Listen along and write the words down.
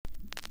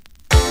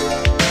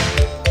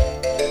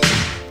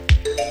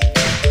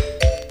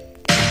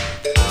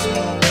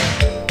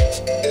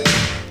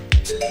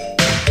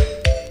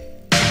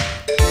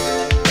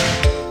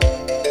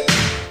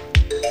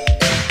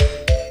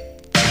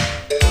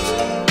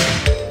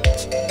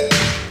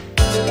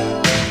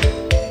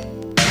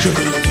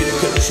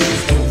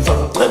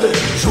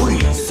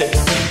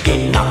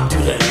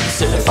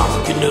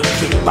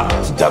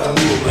parti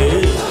d'amour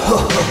et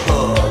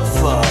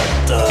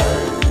fatal.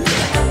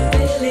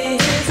 Billy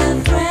is a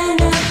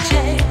friend of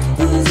Jay,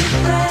 who's a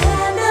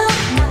friend of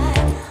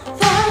mine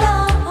for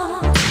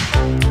long.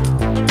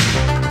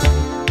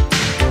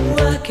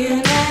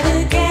 Working at a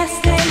gas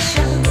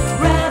station,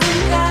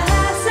 grabbing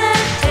cars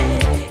and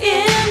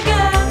taking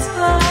girls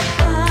for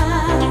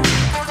fun.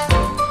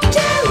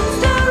 Telling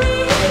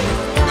stories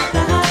like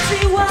the hearts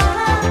he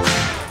won.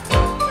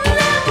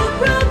 Never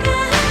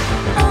broken,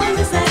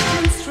 always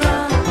acting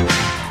strong.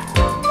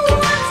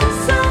 Once I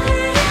saw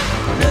him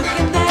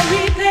looking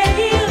very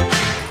pale,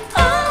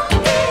 oh,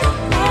 he's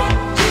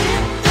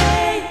acting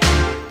fake.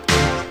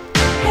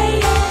 Hey,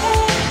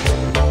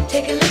 yeah,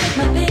 take a look at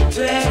my big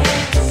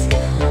dress,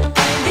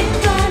 and it's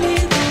funny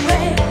the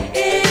way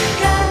it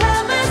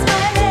covers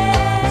my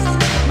legs.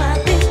 My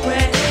big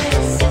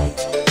dress.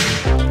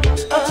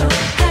 Oh,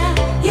 how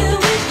you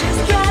wish to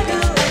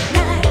struggle at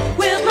night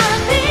with my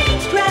big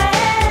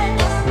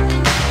dress.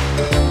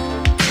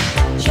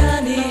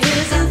 Johnny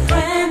is a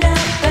friend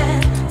of Ben,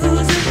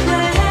 who's a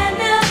friend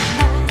of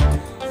mine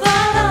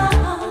for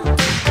long.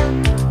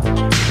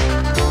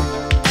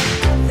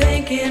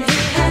 Thinking he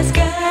has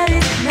got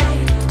it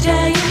made,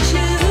 giant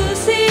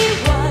shoes he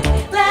wore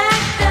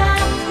like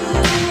Don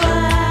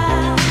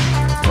Juan.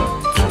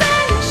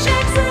 Spanish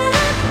accent,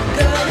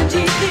 golden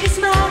teeth he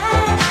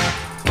smile.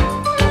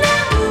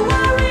 Never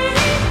worried,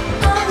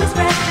 always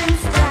dressed in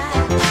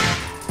style.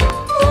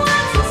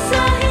 Once I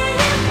saw him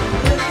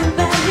looking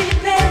very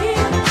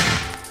pale,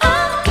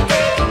 oh,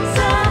 he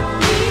saw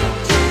me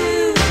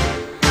too.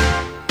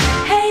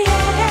 Hey,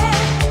 yeah,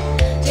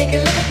 take a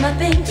look at my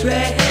pink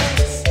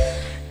dress,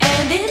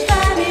 and it's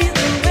funny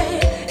the way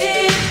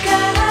it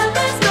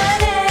covers my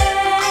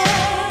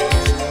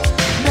legs.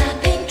 My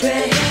pink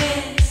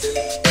dress.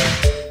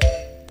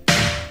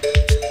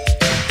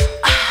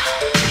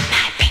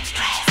 My pink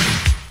dress.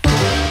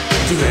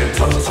 Tu es une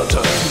femme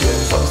fatale, tu es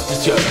une femme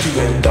spéciale, tu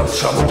es une dame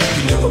charmante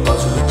qui ne va pas